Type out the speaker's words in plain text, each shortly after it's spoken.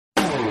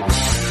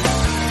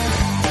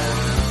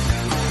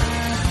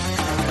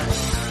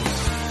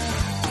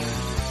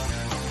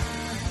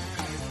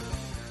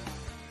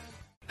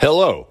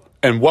Hello,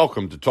 and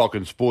welcome to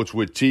Talking Sports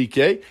with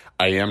TK.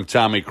 I am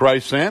Tommy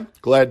Chrysan.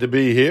 Glad to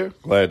be here.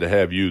 Glad to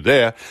have you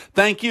there.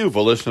 Thank you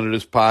for listening to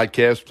this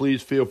podcast.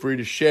 Please feel free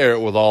to share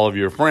it with all of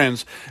your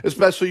friends,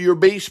 especially your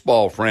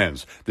baseball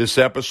friends. This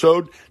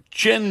episode,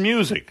 Chin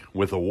Music,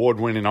 with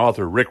award-winning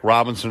author Rick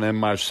Robinson and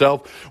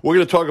myself. We're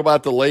going to talk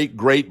about the late,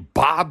 great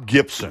Bob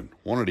Gibson,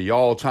 one of the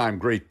all-time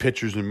great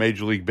pitchers in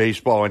Major League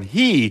Baseball, and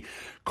he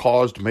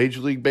caused Major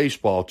League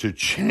Baseball to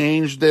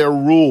change their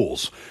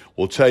rules.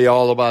 We'll tell you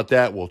all about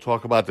that. We'll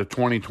talk about the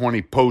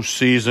 2020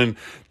 postseason,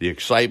 the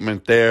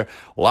excitement there.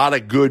 A lot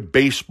of good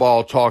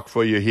baseball talk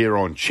for you here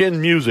on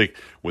Chin Music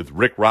with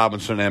Rick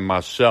Robinson and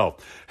myself.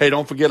 Hey,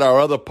 don't forget our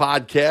other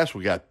podcast.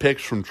 We got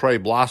picks from Trey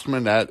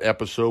Blossman. That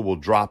episode will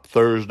drop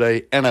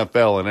Thursday.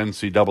 NFL and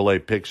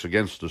NCAA picks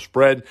against the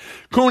spread.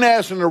 Coon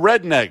Ass and the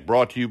Redneck,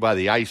 brought to you by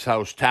the Ice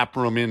House Tap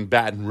Room in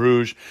Baton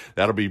Rouge.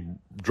 That'll be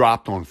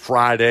dropped on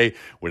Friday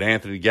with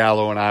Anthony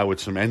Gallo and I with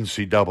some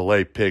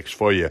NCAA picks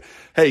for you.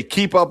 Hey,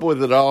 keep up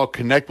with it all.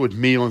 Connect with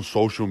me on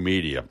social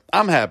media.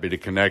 I'm happy to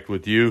connect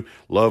with you.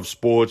 Love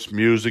sports,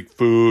 music,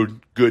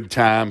 food, good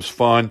times,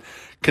 fun.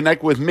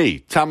 Connect with me,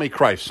 Tommy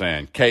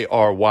Chrysan,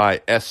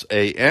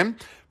 K-R-Y-S-A-N,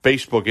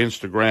 Facebook,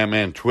 Instagram,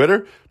 and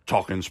Twitter.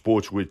 Talking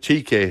Sports with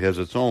TK has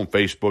its own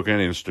Facebook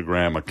and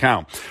Instagram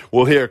account.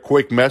 We'll hear a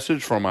quick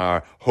message from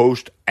our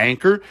host,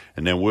 Anchor,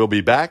 and then we'll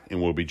be back,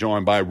 and we'll be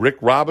joined by Rick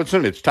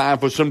Robinson. It's time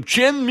for some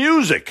Chin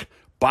Music,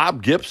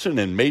 Bob Gibson,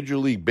 and Major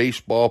League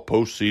Baseball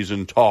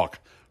postseason talk.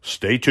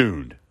 Stay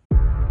tuned.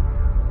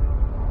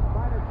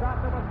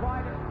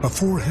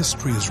 Before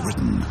history is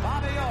written,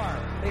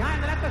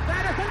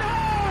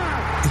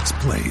 it's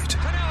played.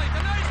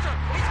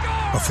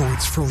 Before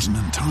it's frozen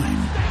in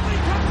time,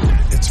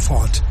 it's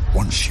fought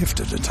one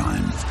shift at a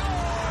time.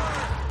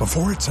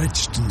 Before it's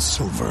etched in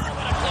silver,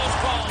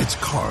 it's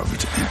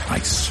carved in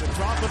ice.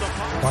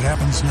 What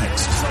happens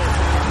next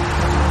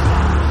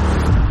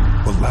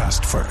will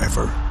last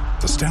forever.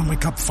 The Stanley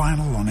Cup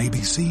Final on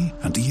ABC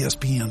and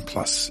ESPN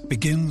Plus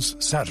begins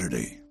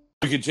Saturday.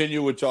 We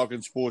continue with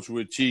Talking Sports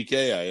with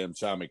TK. I am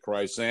Tommy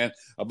Chrysan,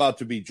 about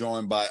to be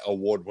joined by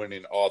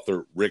award-winning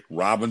author Rick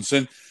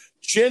Robinson.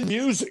 Chin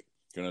Music,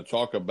 going to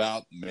talk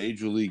about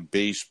Major League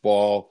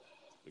Baseball,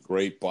 the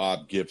great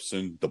Bob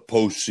Gibson, the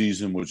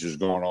postseason, which is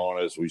going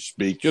on as we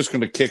speak. Just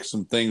going to kick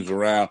some things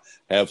around,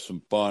 have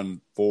some fun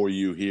for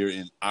you here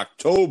in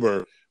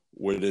October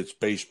with its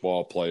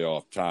baseball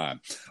playoff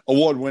time.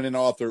 Award-winning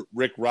author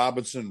Rick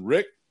Robinson.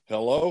 Rick,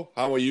 hello.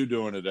 How are you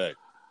doing today?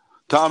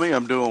 Tommy,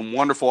 I'm doing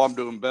wonderful. I'm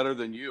doing better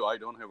than you. I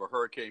don't have a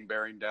hurricane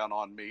bearing down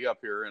on me up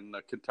here in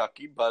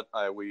Kentucky, but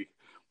we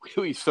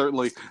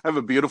certainly have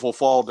a beautiful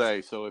fall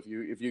day. So if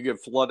you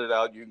get flooded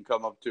out, you can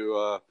come up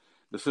to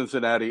the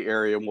Cincinnati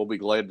area, and we'll be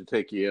glad to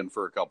take you in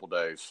for a couple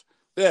days.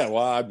 Yeah,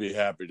 well, I'd be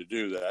happy to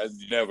do that.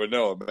 You never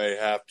know. I may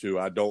have to.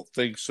 I don't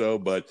think so,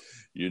 but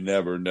you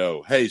never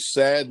know. Hey,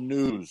 sad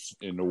news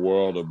in the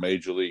world of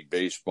Major League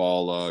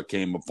Baseball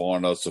came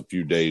upon us a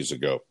few days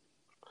ago.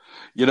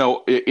 You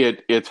know,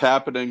 it's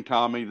happening,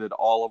 Tommy, that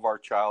all of our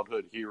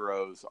childhood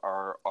heroes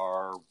are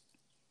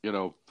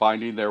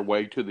finding their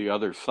way to the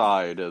other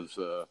side, as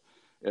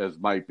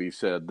might be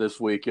said. This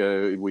week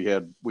we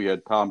had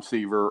Tom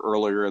Seaver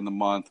earlier in the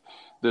month.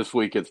 This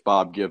week it's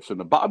Bob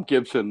Gibson. And Bob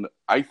Gibson,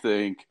 I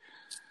think,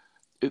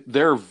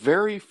 there are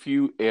very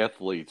few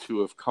athletes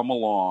who have come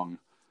along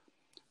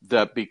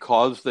that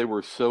because they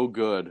were so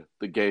good,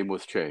 the game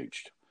was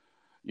changed.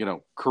 You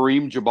know,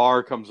 Kareem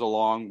Jabbar comes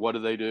along. What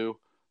do?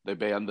 They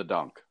ban the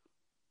dunk.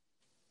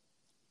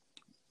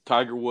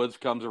 Tiger Woods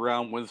comes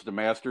around, wins the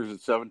Masters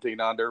at 17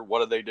 under.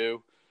 What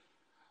do?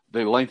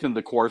 They lengthen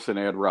the course and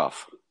add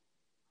rough.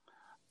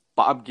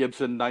 Bob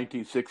Gibson,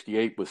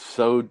 1968, was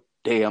so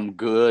damn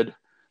good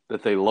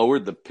that they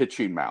lowered the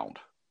pitching mound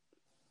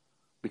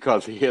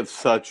because he had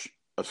such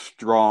a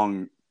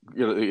strong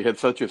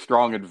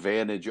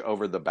advantage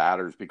over the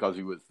batters because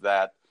he was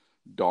that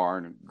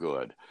darn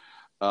good.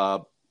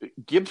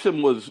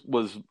 Gibson was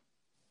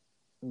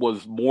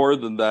more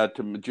than that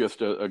to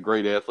just a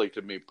great athlete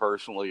to me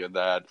personally, in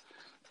that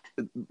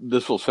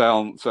this will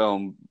sound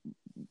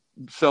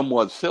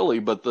somewhat silly,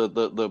 but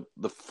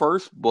the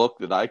first book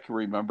that I can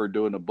remember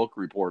doing a book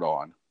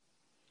remember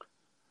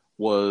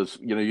when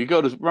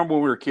we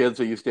were kids,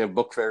 they used to have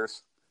book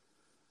fairs,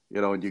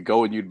 and you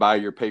go and you'd buy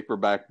your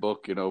paperback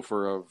book,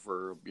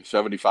 for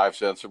 75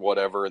 cents or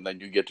whatever, and then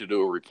you get to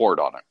do a report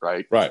on it,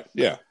 right? Right.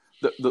 Yeah.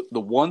 The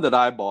one that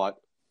I bought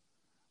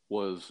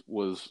was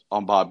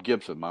on Bob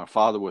Gibson. My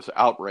father was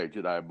outraged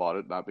that I bought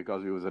it, not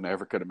because he was an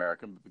African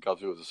American, but because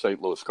he was a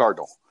St. Louis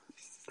Cardinal.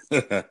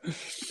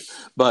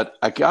 But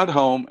I got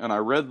home and I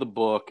read the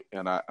book,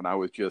 and I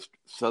was just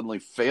suddenly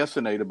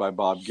fascinated by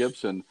Bob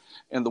Gibson.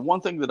 And the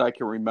one thing that I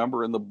can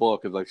remember in the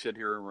book, as I sit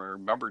here and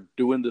remember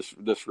doing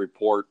this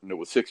report, and it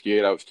was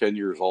 1968, I was 10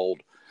 years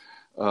old.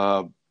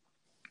 The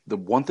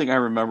one thing I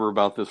remember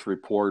about this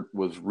report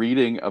was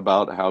reading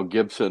about how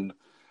Gibson,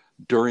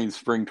 during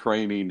spring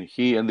training,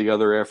 he and the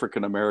other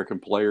African-American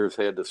players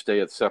had to stay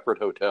at separate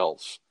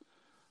hotels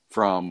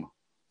from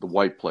the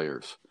white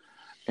players.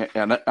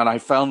 And I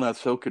found that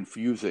so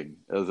confusing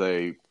as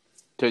a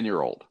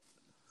 10-year-old.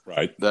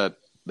 Right.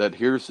 That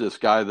here's this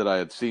guy that I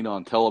had seen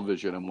on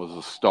television and was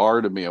a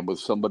star to me and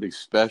was somebody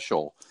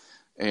special,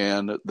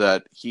 and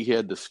that he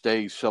had to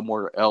stay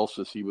somewhere else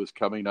as he was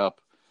coming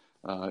up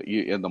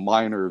in the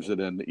minors, and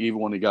then even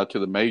when he got to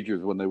the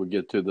majors, when they would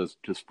get to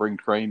spring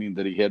training,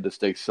 that he had to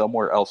stay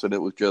somewhere else. And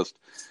it was just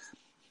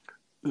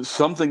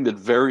something that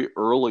very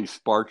early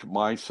sparked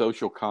my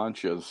social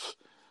conscience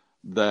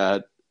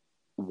that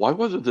why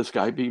wasn't this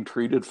guy being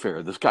treated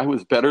fair? This guy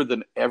was better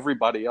than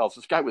everybody else.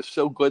 This guy was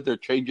so good, they're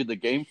changing the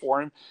game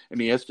for him,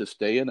 and he has to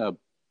stay in a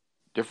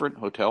different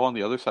hotel on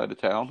the other side of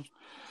town.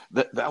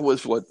 That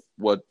was what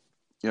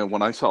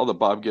when I saw that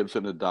Bob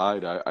Gibson had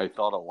died, I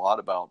thought a lot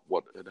about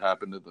what had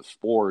happened in the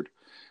sport,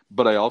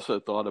 but I also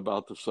thought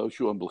about the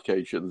social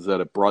implications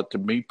that it brought to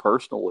me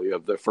personally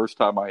of the first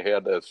time I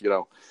had this,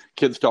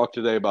 kids talk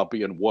today about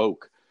being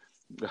woke.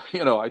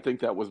 I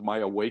think that was my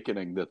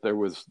awakening, that there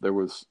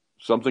was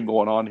something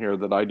going on here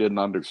that I didn't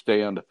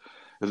understand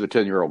as a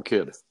 10-year-old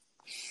kid.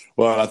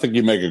 Well, I think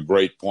you make a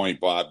great point,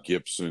 Bob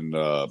Gibson.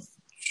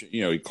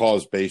 He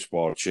caused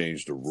baseball to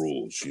change the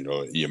rules.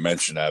 You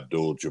mentioned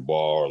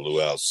Abdul-Jabbar, Lou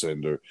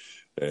Alcindor.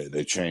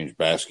 They changed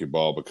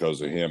basketball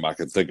because of him. I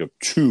can think of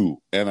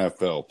 2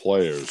 NFL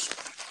players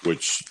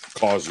which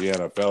caused the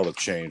NFL to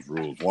change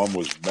rules. One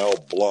was Mel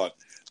Blount,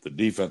 the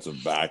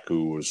defensive back,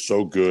 who was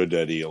so good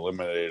that he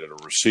eliminated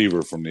a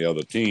receiver from the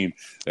other team.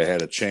 They had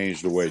to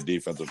change the way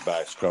defensive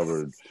backs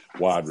covered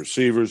wide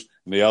receivers.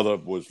 And the other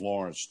was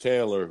Lawrence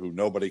Taylor, who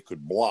nobody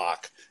could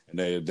block, and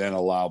they then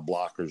allowed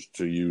blockers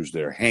to use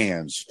their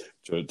hands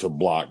to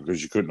block,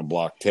 because you couldn't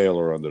block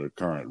Taylor under the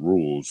current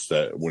rules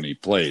that when he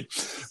played.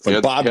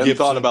 But Bob Gibson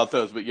thought about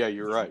those, but yeah,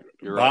 you're right.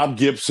 Bob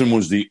Gibson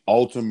was the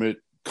ultimate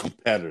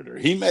competitor.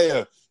 He may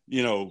have,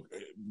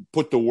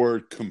 put the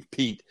word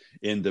compete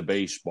into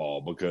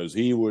baseball, because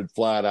he would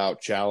flat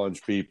out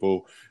challenge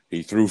people.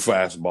 He threw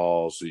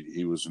fastballs.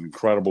 He was an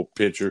incredible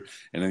pitcher,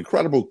 an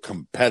incredible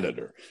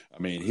competitor.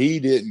 I mean, he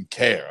didn't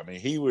care. I mean,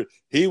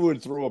 he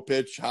would throw a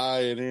pitch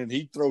high and in.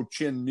 He'd throw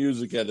chin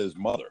music at his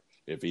mother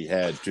if he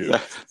had to.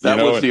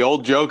 That was the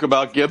old joke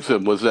about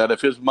Gibson, was that if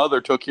his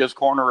mother took his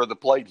corner of the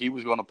plate, he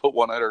was going to put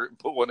one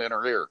in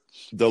her ear.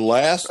 The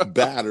last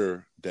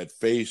batter that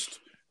faced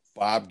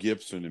Bob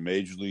Gibson in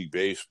Major League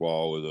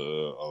Baseball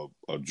was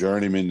a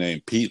journeyman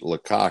named Pete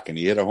Lecoq, and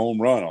he hit a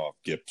home run off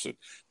Gibson.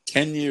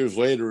 10 years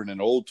later in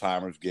an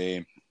old-timers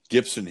game,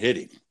 Gibson hit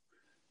him.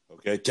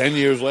 Okay, 10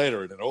 years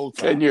later in an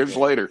old-timers 10 years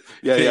game. later.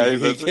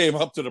 He came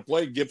up to the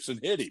plate, Gibson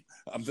hit him.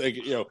 I'm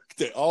thinking,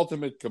 the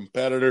ultimate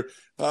competitor.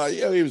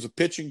 He was a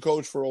pitching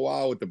coach for a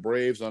while with the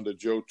Braves under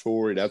Joe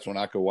Torre. That's when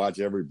I could watch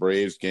every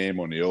Braves game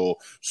on the old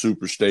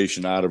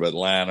Superstation out of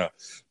Atlanta.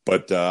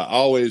 But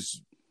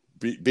always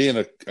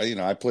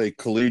I played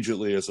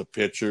collegiately as a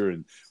pitcher,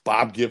 and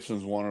Bob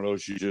Gibson's one of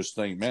those you just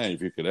think, man,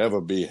 if you could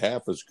ever be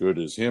half as good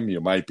as him,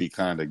 you might be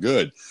kind of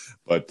good.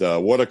 But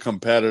what a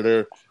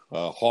competitor,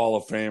 Hall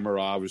of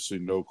Famer, obviously,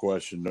 no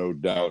question, no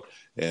doubt.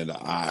 And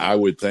I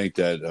would think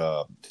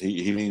that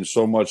he means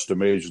so much to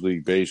Major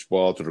League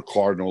Baseball, to the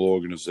Cardinal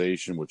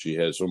organization, which he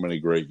had so many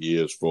great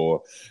years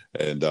for.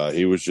 And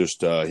he was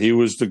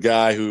the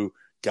guy who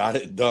got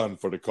it done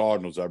for the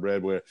Cardinals. I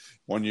read where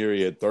one year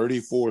he had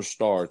 34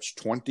 starts,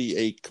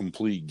 28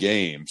 complete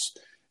games.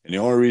 And the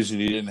only reason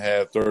he didn't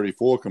have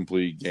 34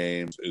 complete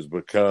games is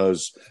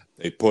because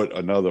they put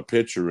another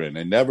pitcher in.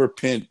 They never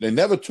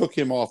took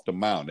him off the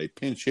mound. They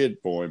pinch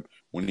hit for him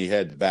when he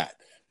had the bat,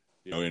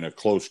 in a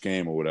close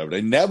game or whatever.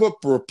 They never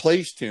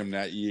replaced him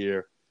that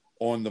year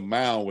on the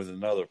mound with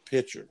another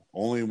pitcher.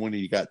 Only when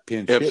he got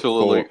pinch hit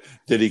for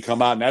did he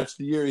come out. And that's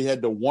the year he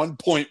had the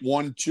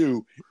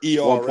 1.12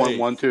 ERA.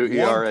 1.12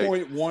 ERA.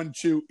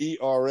 1.12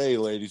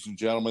 ERA, ladies and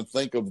gentlemen.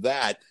 Think of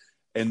that.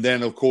 And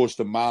then, of course,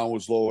 the mound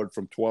was lowered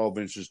from 12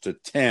 inches to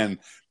 10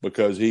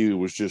 because he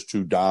was just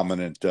too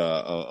dominant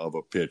of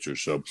a pitcher.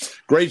 So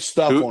great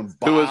stuff on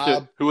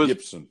Bob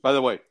Gibson. By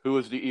the way, who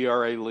was the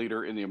ERA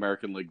leader in the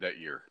American League that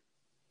year?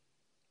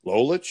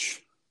 Lolich?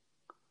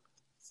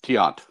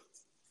 Tiant.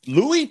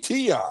 Louis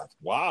Tiant.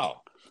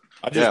 Wow.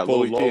 I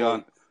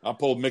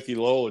pulled Mickey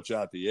Lolich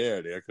out the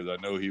air there because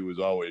I know he was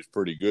always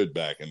pretty good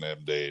back in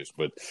them days.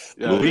 But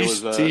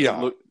Luis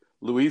Tiant.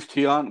 Luis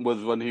Tiant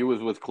was when he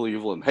was with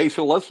Cleveland. Hey,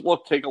 so let's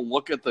take a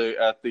look at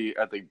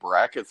the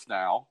brackets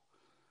now.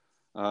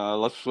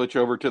 Let's switch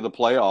over to the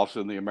playoffs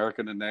in the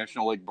American and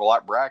National League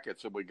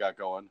brackets that we got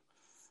going.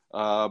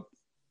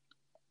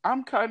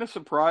 I'm kind of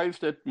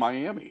surprised at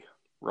Miami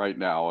right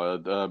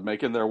now,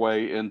 making their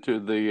way into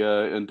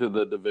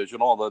the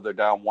division, although they're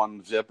down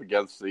 1-0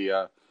 against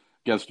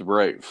the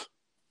Braves.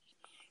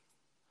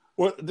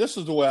 Well, this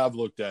is the way I've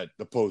looked at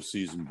the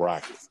postseason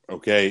bracket.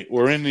 Okay,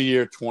 we're in the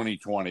year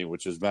 2020,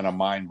 which has been a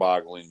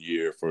mind-boggling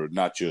year for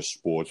not just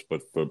sports,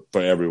 but for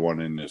everyone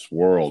in this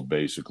world,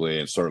 basically,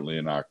 and certainly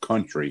in our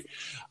country.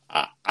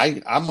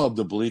 I'm of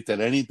the belief that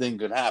anything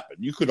could happen.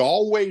 You could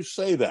always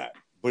say that.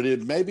 But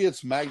maybe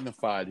it's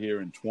magnified here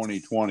in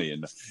 2020,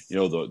 and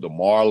the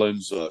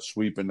Marlins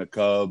sweeping the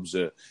Cubs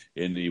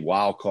in the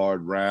wild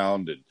card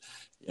round, and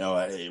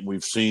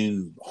We've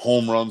seen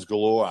home runs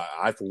galore.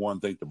 I for one,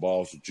 think the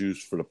ball's the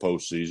juice for the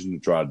postseason to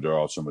try to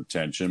draw some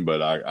attention,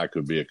 but I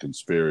could be a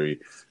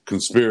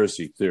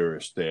conspiracy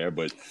theorist there.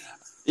 But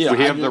we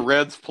have the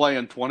Reds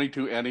playing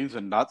 22 innings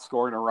and not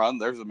scoring a run.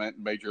 There's a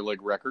major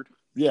league record.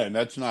 Yeah, and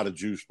that's not a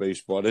juice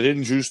baseball. They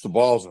didn't juice the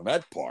balls in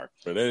that park.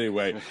 But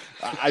anyway,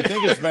 I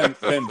think it's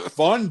been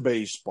fun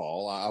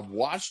baseball. I've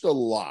watched a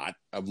lot.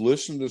 I've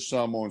listened to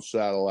some on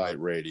satellite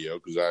radio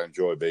because I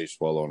enjoy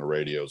baseball on the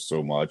radio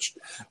so much.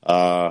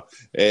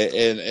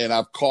 And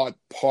I've caught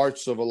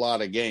parts of a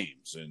lot of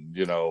games. And,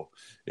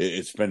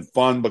 it's been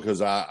fun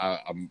because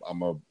I'm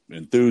an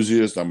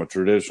enthusiast. I'm a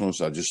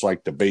traditionalist. I just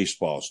like the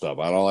baseball stuff.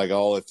 I don't like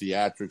all the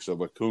theatrics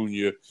of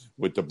Acuna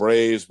with the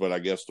Braves, but I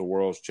guess the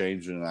world's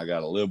changing and I got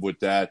to live with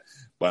that.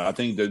 But I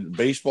think that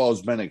baseball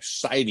has been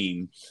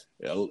exciting.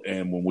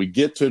 And when we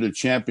get to the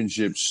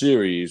championship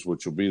series,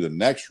 which will be the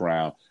next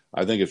round,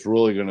 I think it's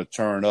really going to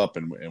turn up.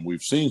 And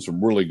we've seen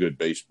some really good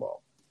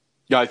baseball.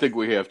 Yeah, I think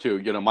we have too.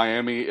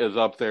 Miami is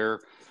up there.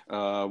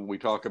 We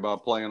talk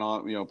about playing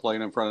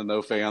in front of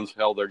no fans.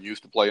 Hell, they're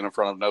used to playing in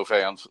front of no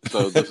fans.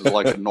 So this is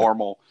like a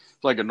normal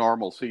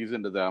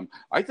season to them.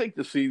 I think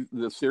the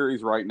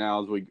series right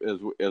now,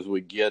 as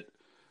we get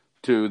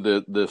to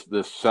the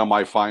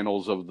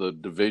semifinals of the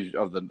division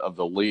of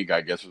the league, I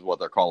guess is what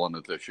they're calling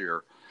it this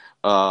year,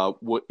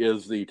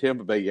 is the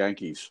Tampa Bay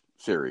Yankees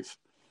series.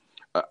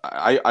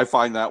 I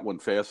find that one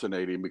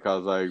fascinating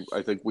because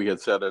I think we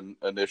had said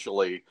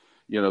initially,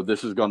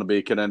 this is going to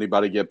be, can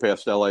anybody get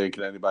past LA and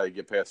can anybody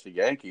get past the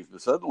Yankees?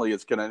 But suddenly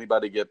it's, can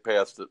anybody get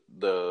past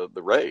the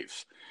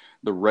Rays?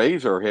 The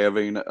Rays are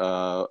having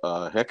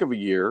a heck of a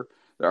year,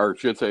 or I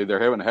should say they're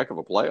having a heck of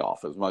a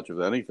playoff as much as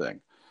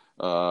anything.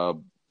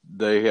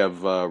 They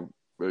have,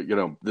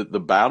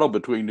 the battle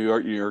between New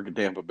York and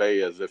Tampa Bay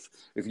is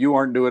if you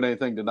aren't doing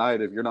anything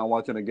tonight, if you're not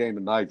watching a game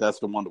tonight, that's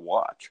the one to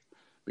watch.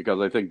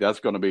 Because I think that's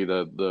going to be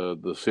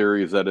the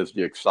series that is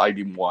the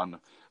exciting one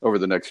over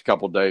the next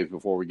couple of days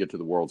before we get to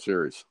the World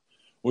Series.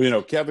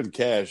 Well, Kevin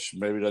Cash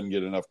maybe doesn't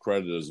get enough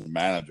credit as a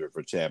manager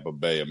for Tampa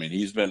Bay. I mean,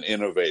 he's been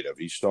innovative.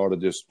 He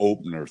started this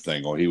opener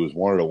thing, or he was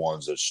one of the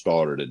ones that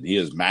started it. He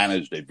has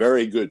managed a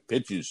very good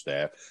pitching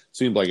staff.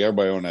 Seems like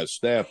everybody on that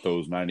staff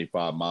throws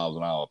 95 miles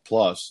an hour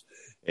plus,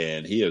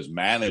 and he has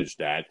managed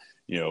that.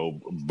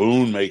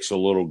 Boone makes a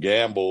little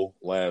gamble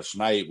last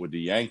night with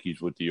the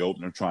Yankees with the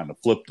opener, trying to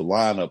flip the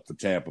lineup for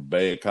Tampa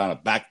Bay. It kind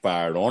of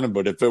backfired on him,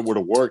 but if it would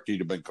have worked, he'd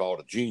have been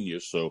called a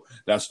genius. So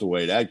that's the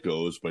way that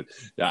goes. But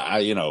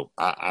I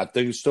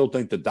still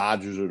think the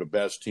Dodgers are the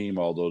best team,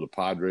 although the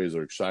Padres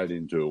are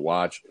exciting to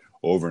watch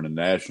over in the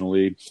National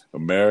League,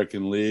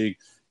 American League.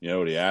 The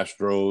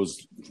Astros,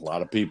 a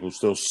lot of people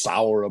still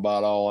sour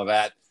about all of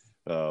that.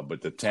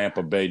 But the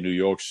Tampa Bay New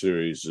York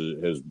series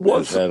has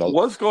had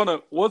what's going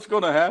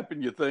to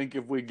happen, you think,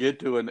 if we get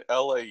to an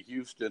LA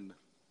Houston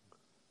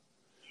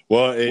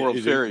World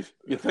Series?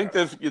 You think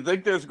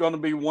there's going to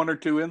be one or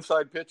two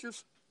inside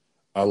pitches?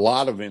 A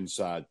lot of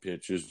inside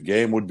pitches. The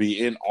game would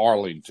be in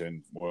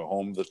Arlington,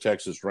 home to the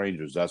Texas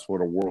Rangers. That's where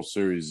the World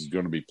Series is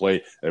going to be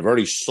played. They've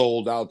already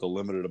sold out the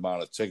limited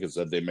amount of tickets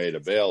that they made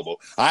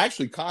available. I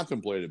actually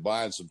contemplated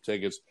buying some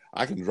tickets.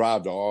 I can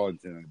drive to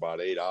Arlington in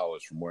about 8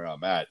 hours from where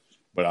I'm at.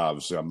 But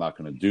obviously, I'm not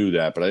going to do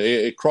that. But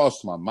it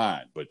crossed my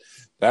mind. But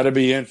that'd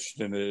be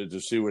interesting to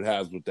see what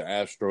happens with the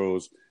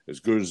Astros. As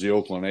good as the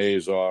Oakland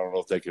A's are, I don't know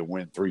if they can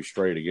win 3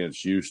 straight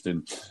against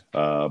Houston.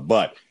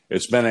 But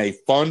it's been a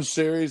fun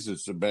series.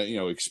 It's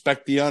been,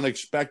 expect the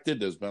unexpected.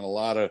 There's been a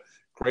lot of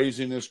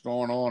craziness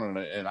going on,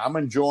 and I'm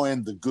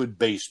enjoying the good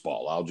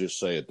baseball. I'll just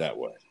say it that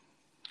way.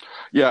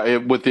 Yeah,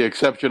 with the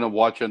exception of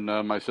watching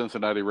my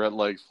Cincinnati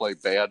Redlegs play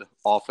bad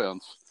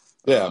offense.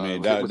 Yeah, I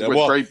mean,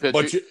 great pitching.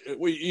 But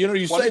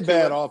you say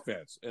bad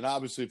offense, and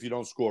obviously if you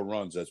don't score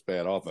runs, that's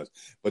bad offense.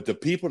 But the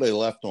people they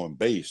left on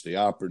base, the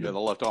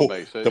left on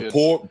base,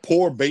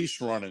 poor base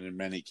running in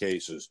many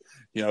cases.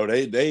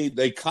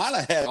 They kind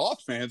of had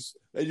offense,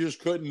 they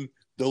just couldn't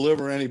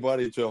deliver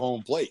anybody to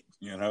home plate.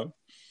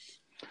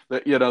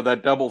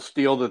 That double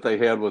steal that they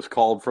had was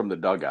called from the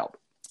dugout.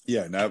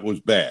 Yeah, and that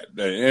was bad.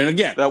 And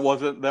again, that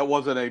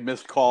wasn't a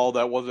missed call.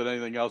 That wasn't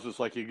anything else. It's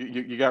like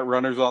you got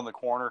runners on the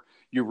corner.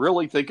 You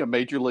really think a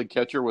major league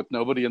catcher with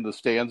nobody in the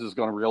stands is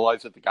going to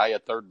realize that the guy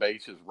at third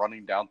base is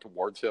running down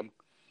towards him?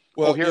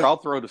 Well, I'll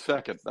throw to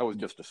second. That was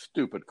just a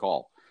stupid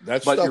call.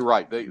 You're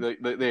right.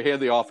 They had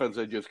the offense.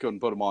 They just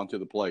couldn't put them onto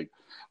the plate.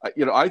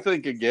 I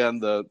think again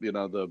the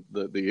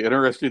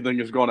interesting thing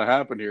is going to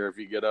happen here if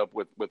you get up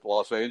with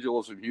Los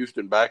Angeles and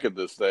Houston back in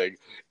this thing.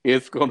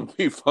 It's going to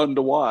be fun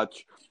to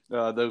watch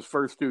those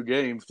first 2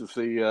 games to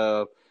see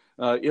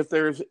if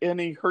there's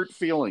any hurt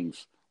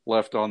feelings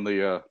left on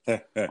the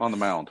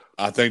mound.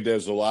 I think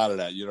there's a lot of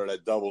that.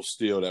 That double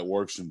steal that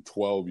works in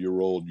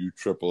 12-year-old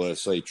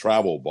USSSA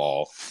travel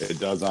ball. It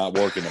does not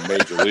work in the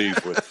major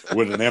leagues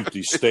with an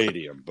empty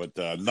stadium. But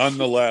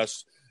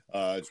nonetheless,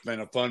 it's been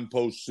a fun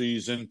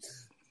postseason.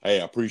 Hey,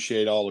 I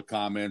appreciate all the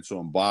comments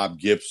on Bob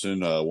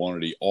Gibson, one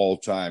of the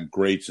all-time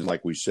greats. And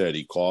like we said,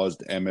 he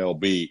caused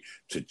MLB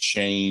to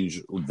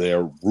change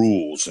their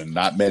rules. And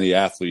not many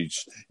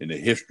athletes in the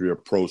history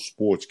of pro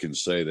sports can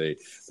say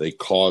they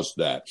caused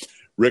that.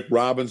 Rick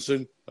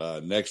Robinson,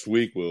 next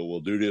week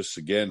we'll do this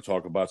again,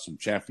 talk about some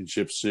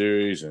championship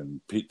series and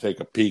take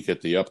a peek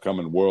at the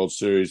upcoming World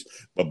Series.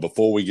 But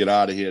before we get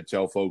out of here,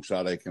 tell folks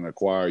how they can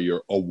acquire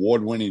your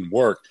award-winning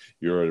work.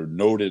 You're a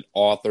noted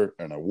author,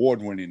 an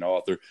award-winning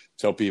author.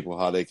 Tell people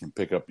how they can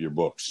pick up your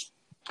books.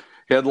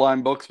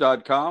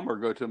 Headlinebooks.com, or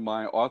go to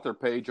my author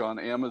page on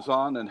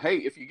Amazon. And hey,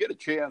 if you get a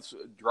chance,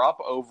 drop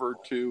over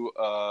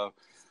to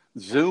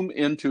Zoom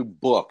Into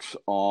Books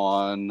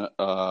on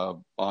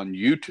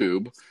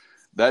YouTube.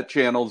 That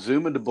channel,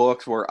 Zoom Into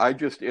Books, where I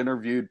just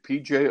interviewed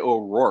PJ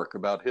O'Rourke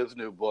about his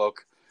new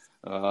book,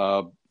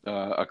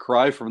 A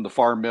Cry from the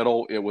Far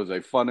Middle. It was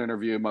a fun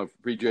interview.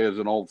 PJ is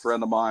an old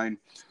friend of mine.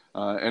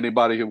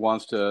 Anybody who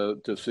wants to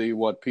see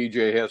what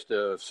PJ has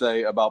to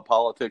say about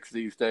politics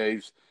these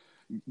days,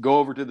 go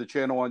over to the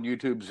channel on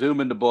YouTube, Zoom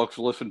Into Books,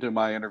 listen to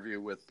my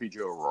interview with PJ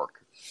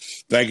O'Rourke.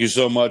 Thank you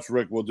so much,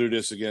 Rick. We'll do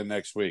this again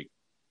next week.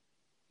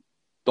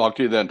 Talk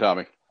to you then,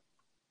 Tommy.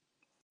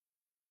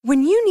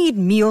 When you need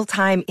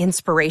mealtime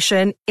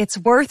inspiration, it's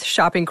worth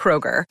shopping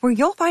Kroger, where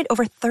you'll find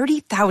over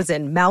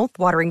 30,000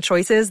 mouth-watering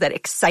choices that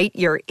excite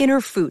your inner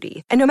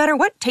foodie. And no matter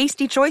what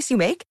tasty choice you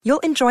make, you'll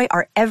enjoy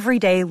our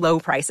everyday low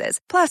prices,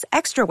 plus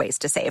extra ways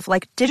to save,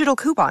 like digital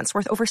coupons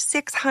worth over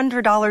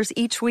 $600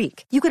 each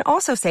week. You can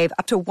also save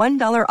up to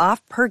 $1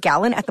 off per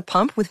gallon at the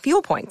pump with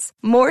fuel points.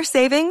 More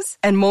savings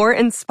and more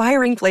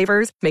inspiring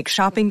flavors make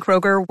shopping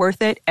Kroger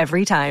worth it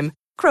every time.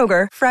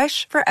 Kroger,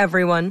 fresh for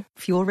everyone.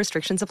 Fuel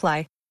restrictions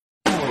apply.